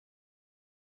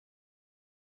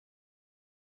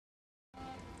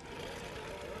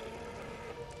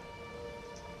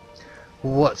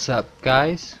What's up,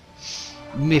 guys?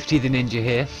 Nifty the Ninja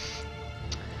here.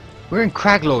 We're in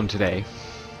Craglorn today.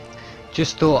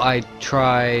 Just thought I'd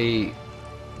try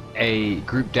a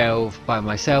group delve by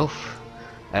myself.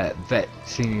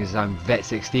 Seeing as I'm Vet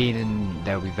 16 and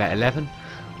there'll be Vet 11.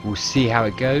 We'll see how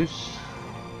it goes.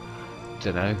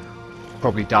 Don't know.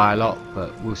 Probably die a lot,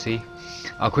 but we'll see.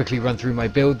 I'll quickly run through my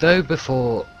build though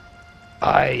before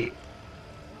I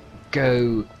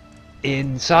go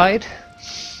inside.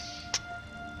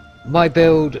 My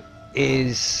build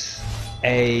is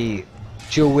a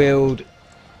dual wield,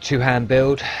 two-hand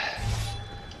build.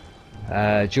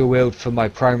 Dual wield for my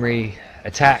primary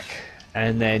attack,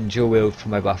 and then dual wield for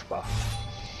my buff bar.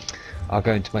 I'll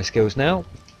go into my skills now.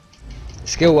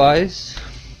 Skill wise,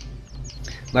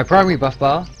 my primary buff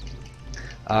bar,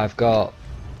 I've got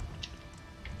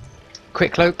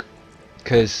quick cloak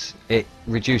because it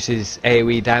reduces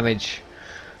AoE damage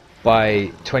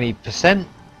by 20%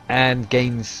 and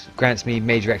grants me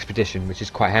major expedition, which is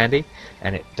quite handy,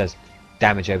 and it does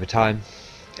damage over time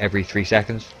every 3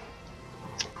 seconds.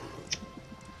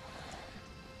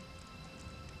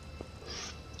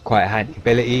 Quite a handy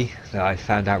ability that I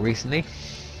found out recently.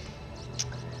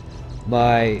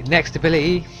 My next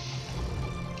ability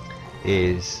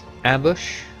is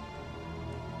ambush,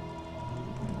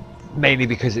 mainly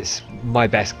because it's my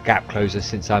best gap closer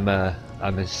since I'm a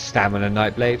stamina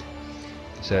nightblade,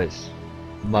 so it's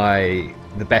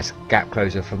the best gap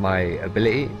closer for my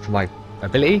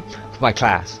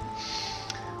class.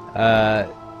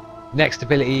 Next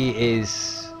ability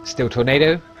is still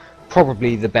tornado,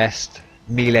 probably the best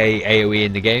melee AoE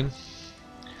in the game.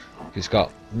 It's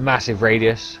got massive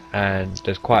radius and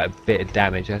does quite a bit of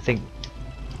damage. I think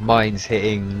mine's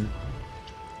hitting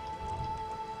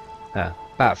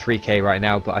about 3k right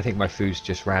now, but I think my food's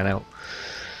just ran out,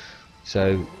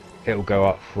 so it'll go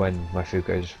up when I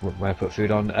put food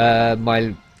on.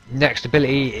 My next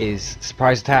ability is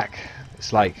surprise attack.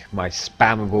 It's like my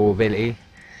spammable ability.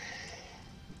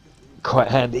 Quite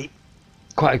handy,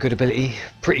 quite a good ability.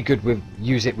 Pretty good with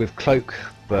use it with cloak,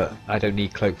 but I don't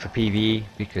need cloak for PvE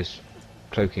because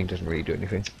cloaking doesn't really do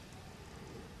anything.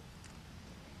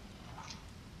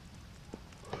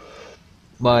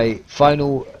 My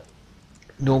final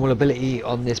normal ability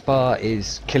on this bar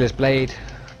is Killer's Blade,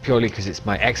 purely because it's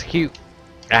my execute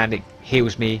and it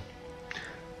heals me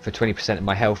for 20% of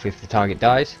my health if the target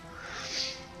dies.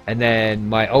 And then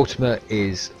my ultimate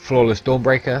is Flawless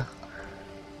Dawnbreaker,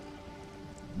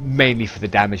 mainly for the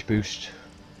damage boost.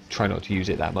 Try not to use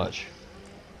it that much.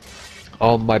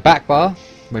 On my back bar,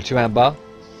 my two-hand bar,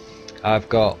 I've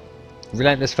got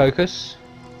Relentless Focus,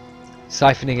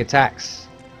 Siphoning Attacks,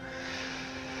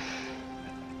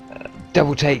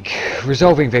 Double Take,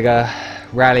 Resolving Vigor,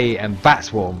 Rally and Bat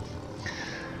Swarm.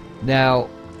 Now,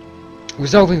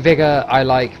 Resolving Vigor I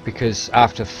like because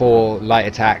after 4 light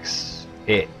attacks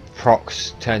it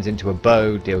procs, turns into a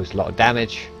bow, deals a lot of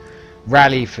damage.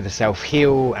 Rally for the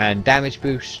self-heal and damage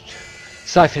boost.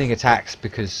 Siphoning Attacks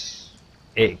because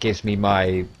it gives me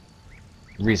my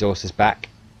resources back.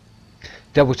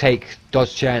 Double Take,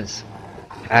 dodge chance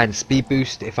and speed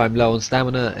boost if I'm low on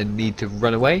stamina and need to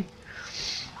run away.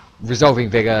 Resolving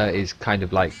Vigor is kind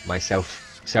of like my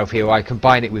self-heal. I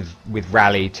combine it with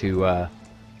Rally to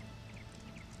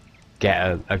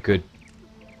get a good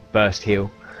burst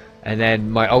heal. And then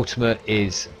my ultimate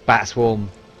is Bat Swarm.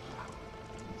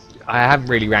 I haven't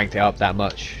really ranked it up that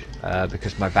much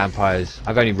because my vampires,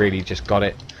 I've only really just got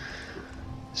it,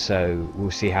 so we'll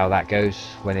see how that goes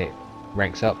when it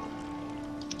ranks up.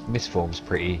 Mistform's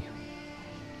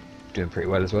doing pretty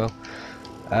well as well.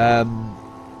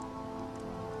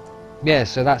 Yeah,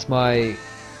 so that's my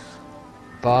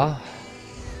bars,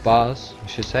 I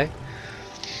should say.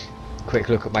 Quick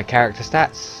look at my character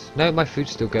stats. No, my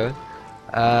food's still going.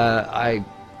 I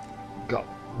got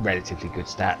relatively good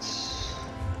stats.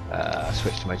 I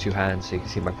switched to my two hands so you can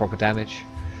see my proper damage.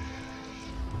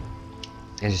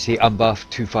 As you see, unbuff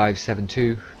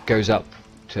 2572 goes up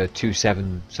to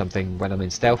 27 something when I'm in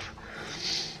stealth.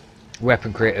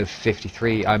 Weapon crit of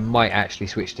 53. I might actually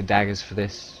switch to daggers for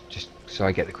this, just so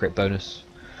I get the crit bonus.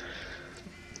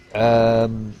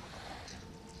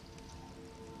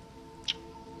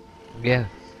 Yeah,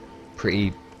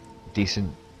 pretty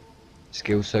decent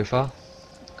skills so far.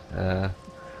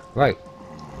 Right,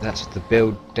 that's the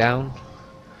build down.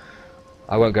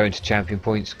 I won't go into champion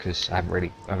points because I've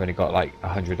only got like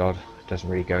 100 odd. It doesn't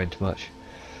really go into much.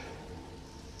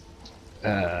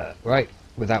 Right,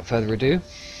 without further ado,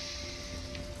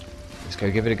 let's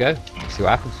go give it a go. See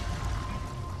what happens.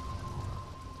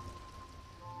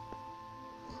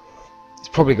 It's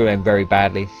probably going to end very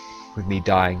badly with me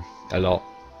dying a lot.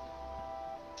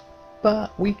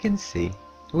 but we can see.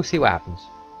 We'll see what happens.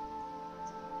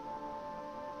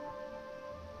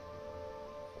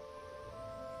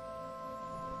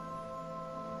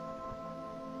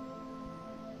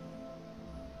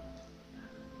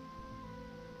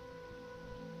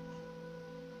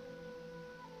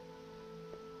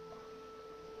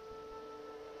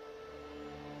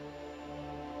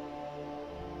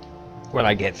 When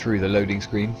I get through the loading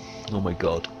screen, oh my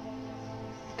god,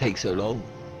 it takes so long.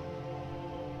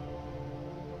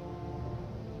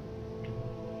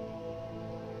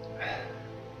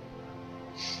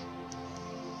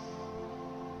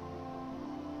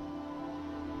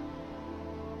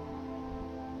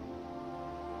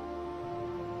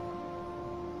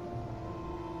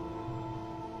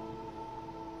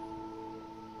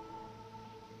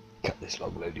 Cut this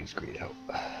long loading screen out.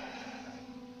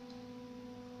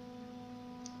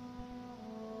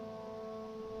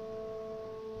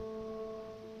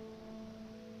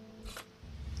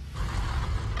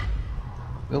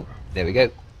 Oh, there we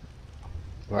go.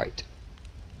 Right.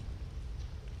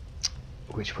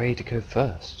 Which way to go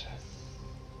first?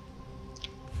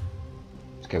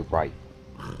 Let's go right.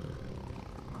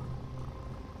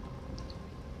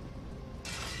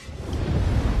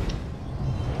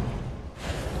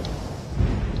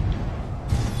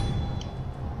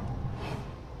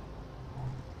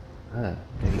 Ah,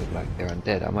 they look like they're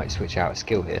undead. I might switch out a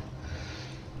skill here.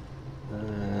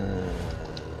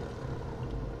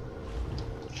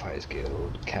 Fighters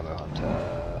Guild, Camo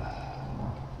Hunter.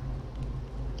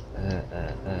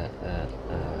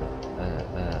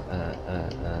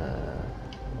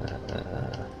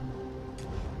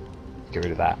 Get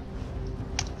rid of that.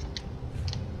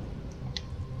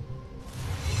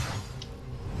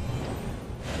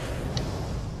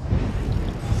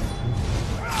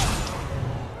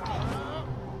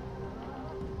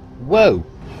 Whoa!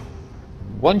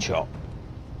 One shot.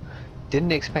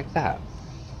 Didn't expect that.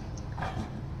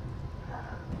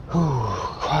 Ooh,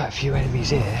 quite a few enemies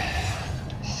here.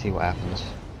 Let's see what happens.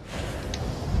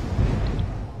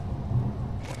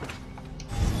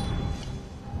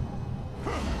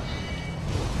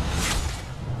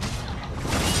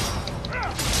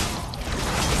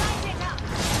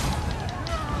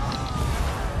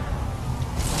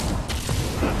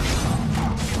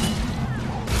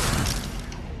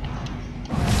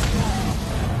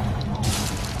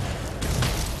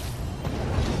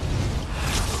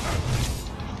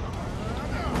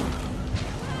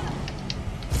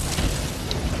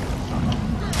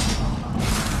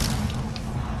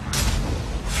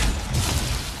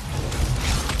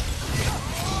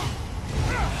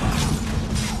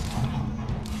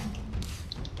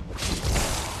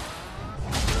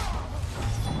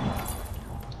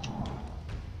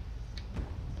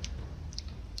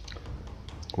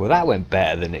 Well, that went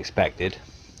better than expected.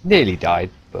 Nearly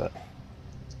died, but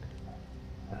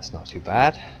that's not too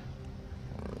bad.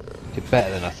 Did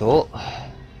better than I thought.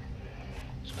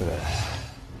 Just gotta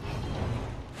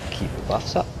keep the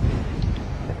buffs up.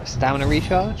 Get my stamina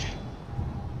recharge.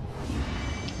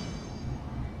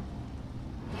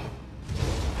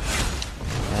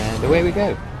 And away we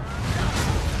go.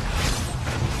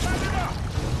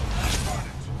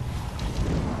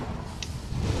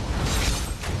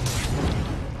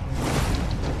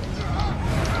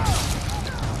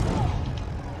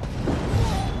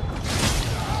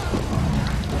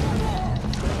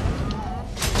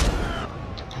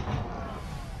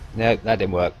 No, that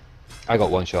didn't work. I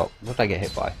got one shot. What did I get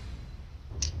hit by?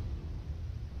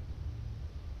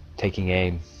 Taking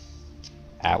aim.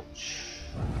 Ouch.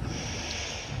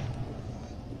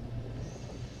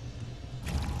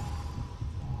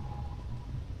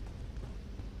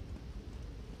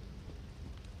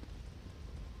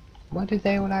 Why did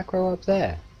they all aggro up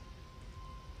there?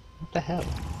 What the hell?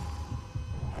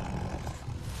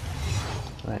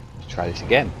 Right, let's try this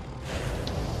again.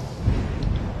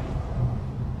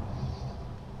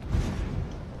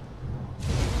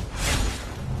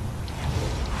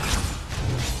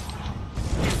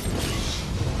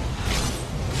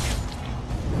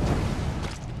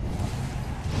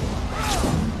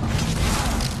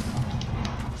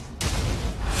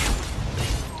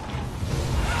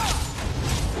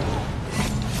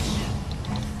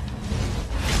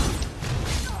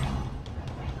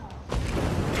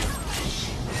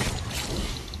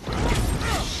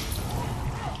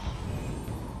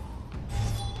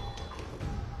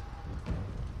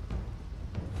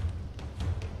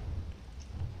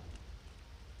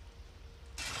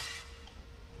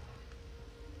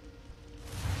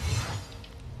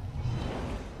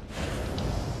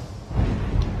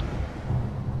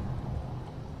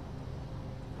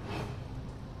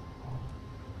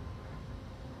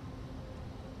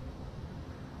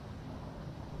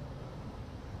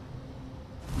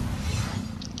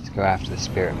 go after the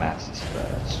spirit masses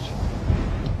first.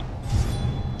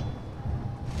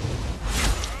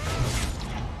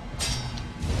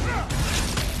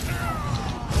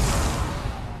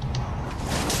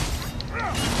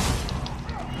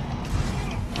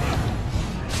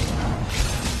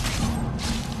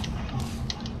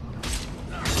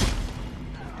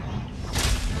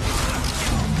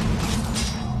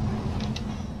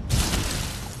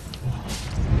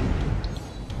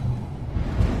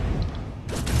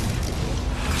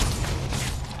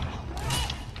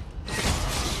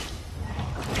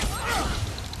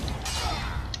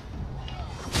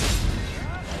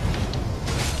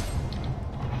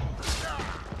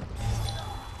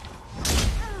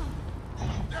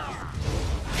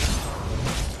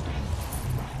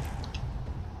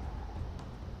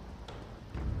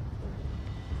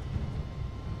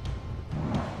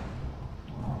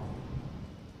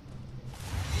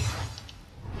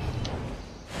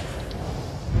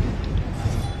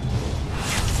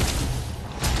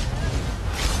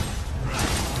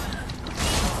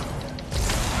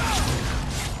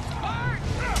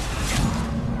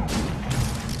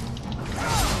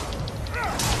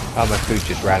 Oh, my food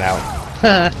just ran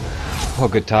out. What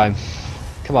a good time.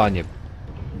 Come on, you.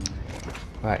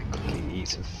 Right, quickly eat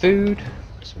some food.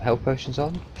 Put some health potions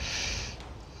on.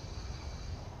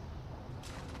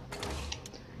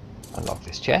 Unlock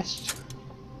this chest.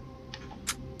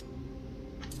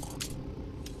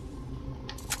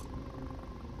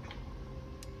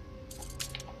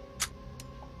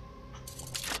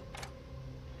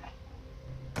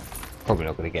 Probably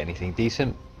not going to get anything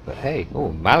decent. But hey,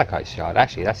 oh, Malachite shard.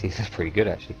 Actually, that's pretty good,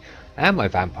 actually. And my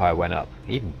vampire went up.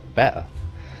 Even better.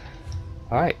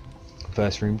 Alright.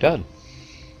 First room done.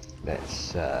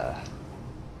 Let's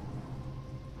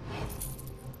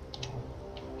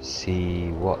see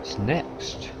what's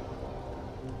next.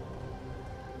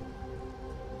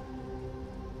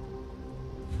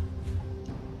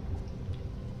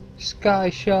 Sky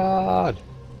shard!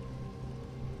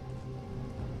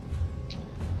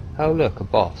 Oh look, a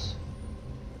boss.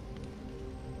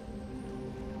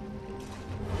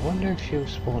 I wonder if she'll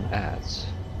spawn ads.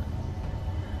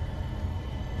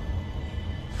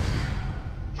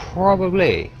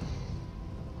 Probably.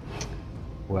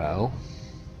 Well,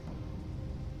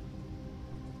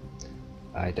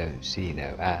 I don't see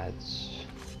no ads.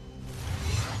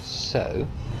 So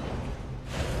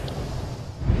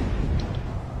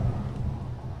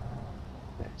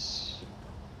let's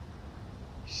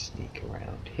sneak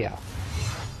around here.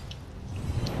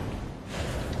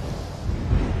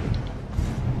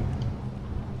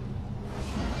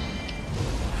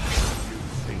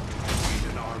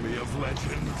 Of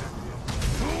legend.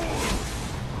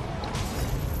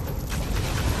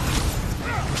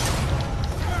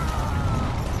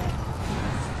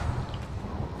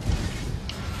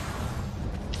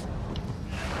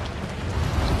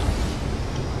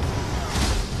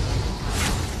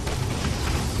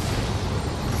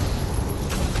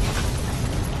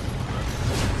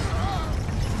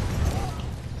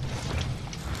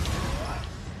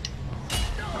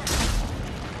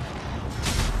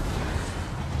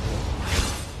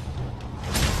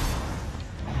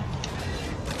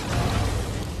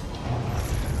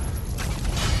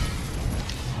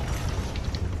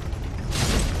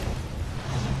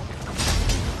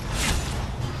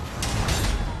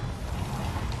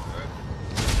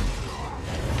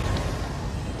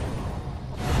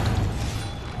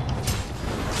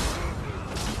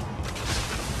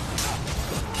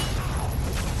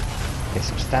 Get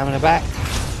some stamina back.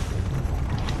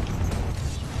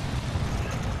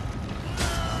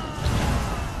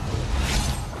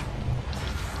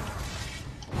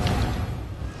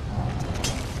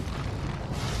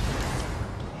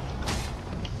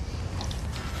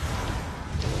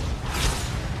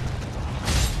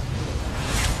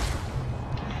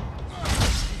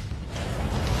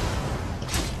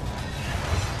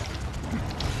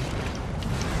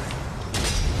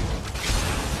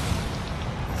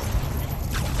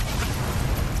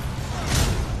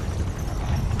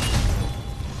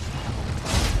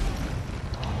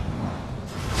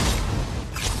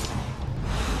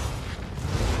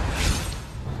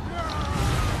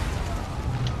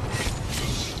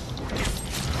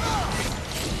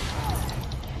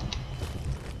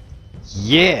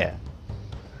 Yeah,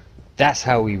 that's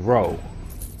how we roll.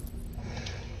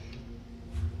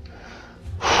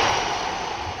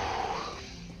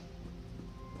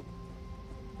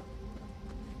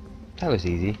 That was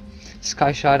easy.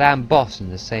 Sky Shard and boss in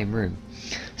the same room.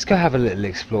 Let's go have a little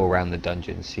explore around the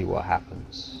dungeon and see what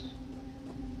happens.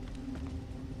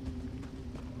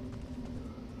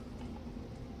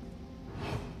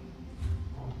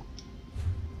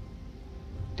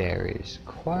 There is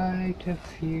quite a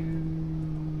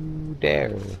few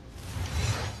there.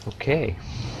 Okay.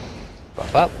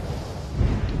 Pop up.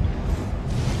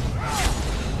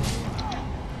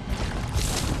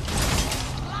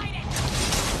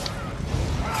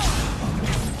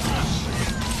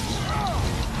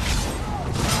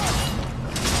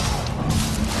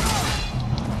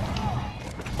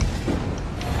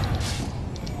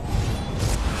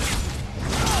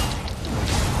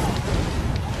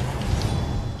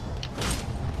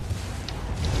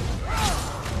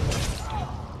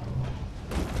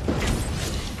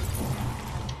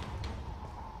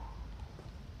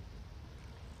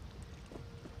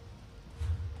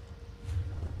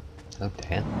 Oh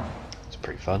damn, it's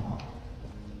pretty fun.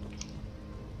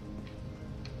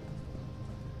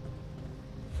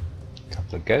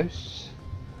 Couple of ghosts.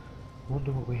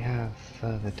 Wonder what we have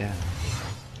further down.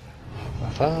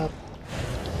 Buff up.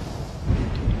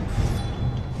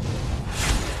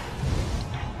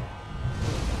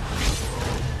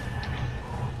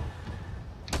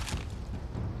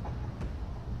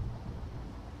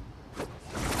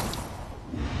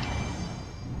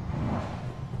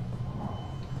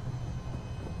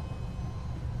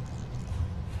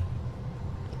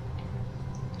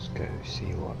 Go see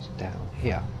what's down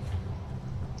here,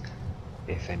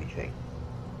 if anything.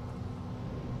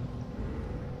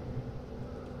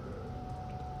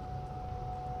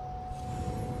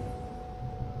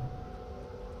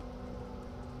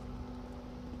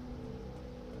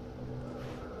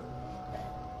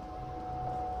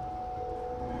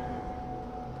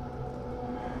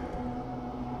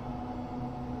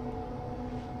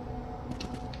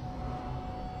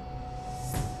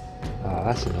 Oh,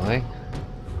 that's annoying.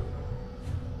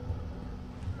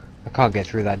 I can't get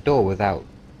through that door without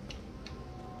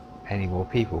any more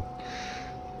people.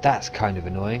 That's kind of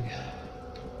annoying.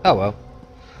 Oh well.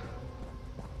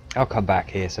 I'll come back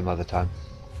here some other time.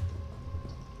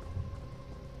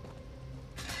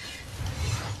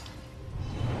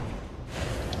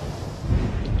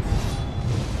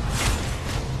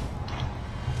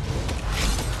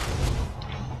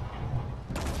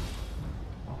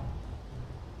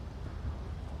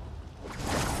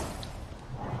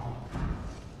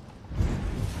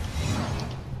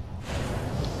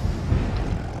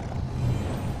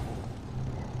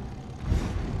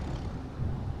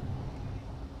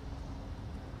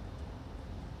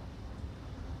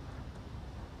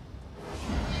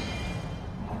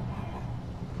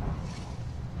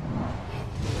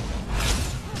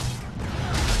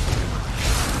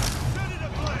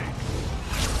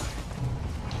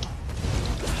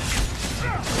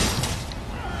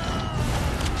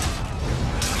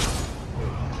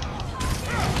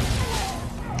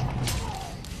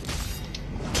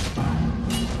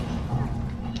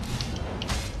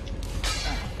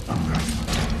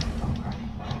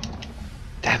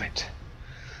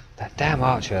 Damn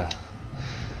archer.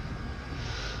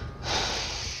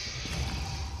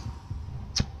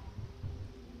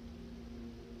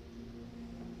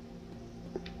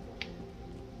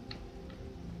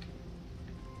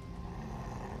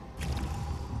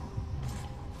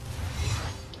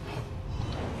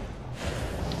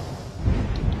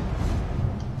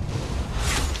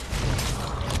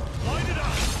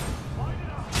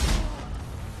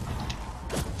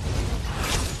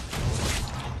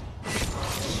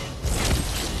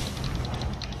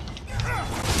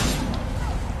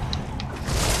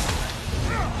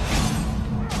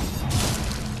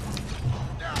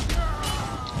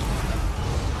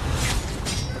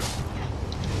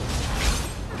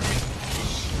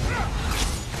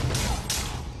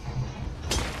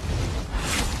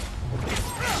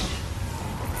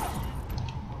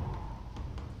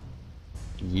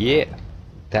 Yeah,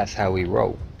 that's how we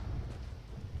roll.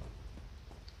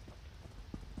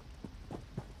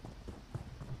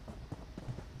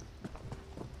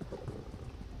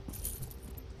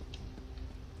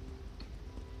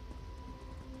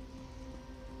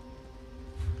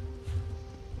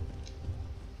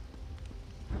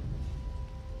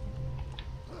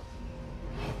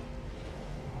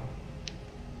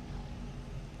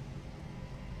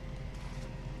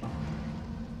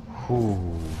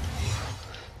 Ooh,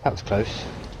 that was close.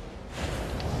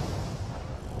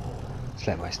 Let's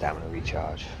let my stamina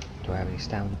recharge. Do I have any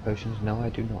stamina potions? No, I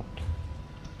do not.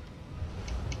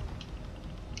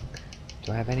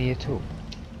 Do I have any at all?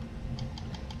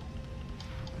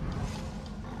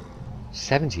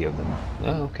 70 of them.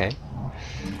 Oh, okay.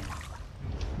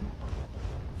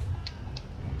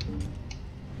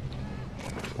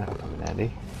 That'll come in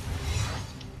handy.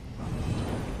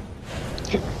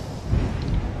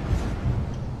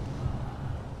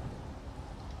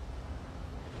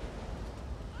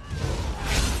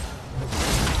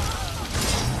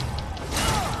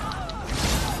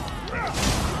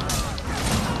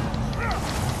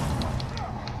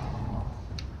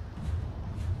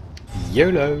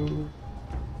 YOLO!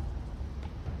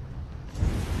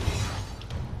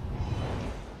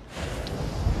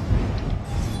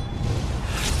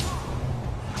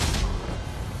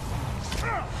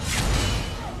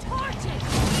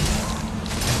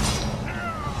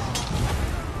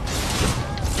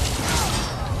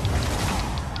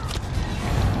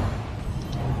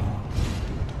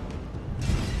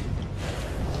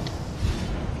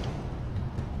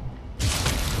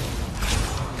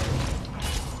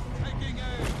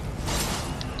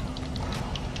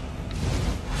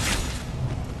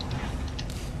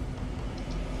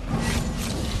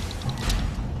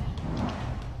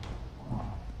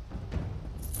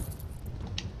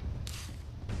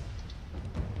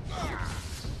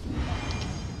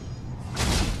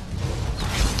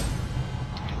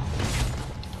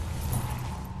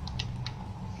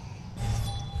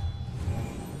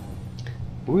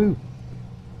 Woo!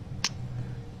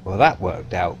 Well, that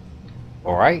worked out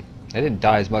alright. I didn't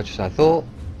die as much as I thought.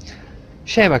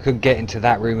 Shame I couldn't get into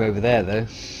that room over there though.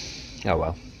 Oh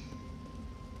well.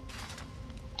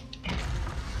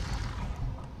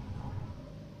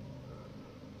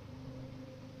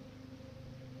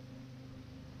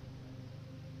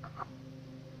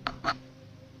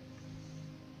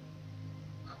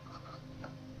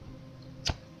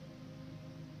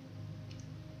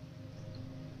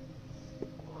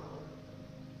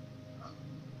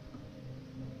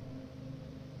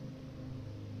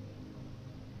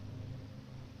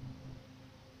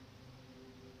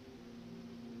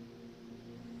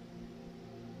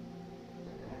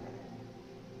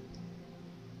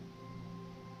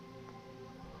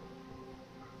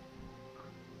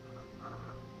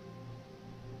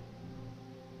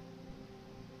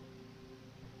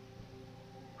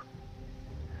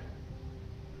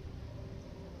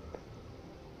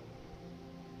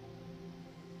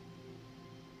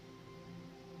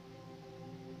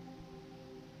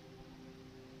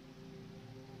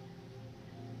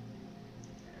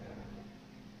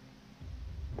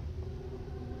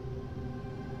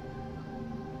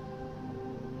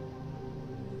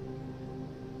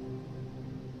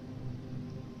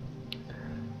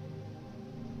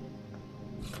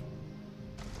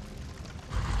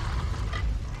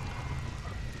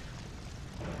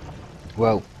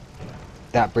 Well,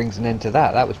 that brings an end to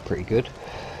that. That was pretty good.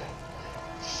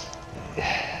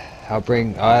 I'll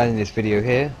end this video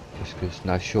here, just because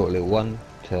nice short little one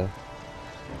to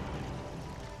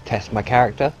test my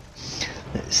character.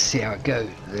 Let's see how it goes.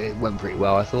 It went pretty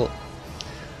well, I thought.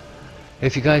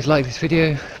 If you guys like this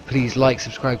video, please like,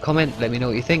 subscribe, comment, let me know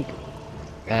what you think,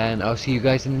 and I'll see you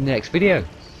guys in the next video.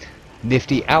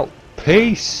 Nifty out.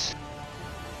 Peace.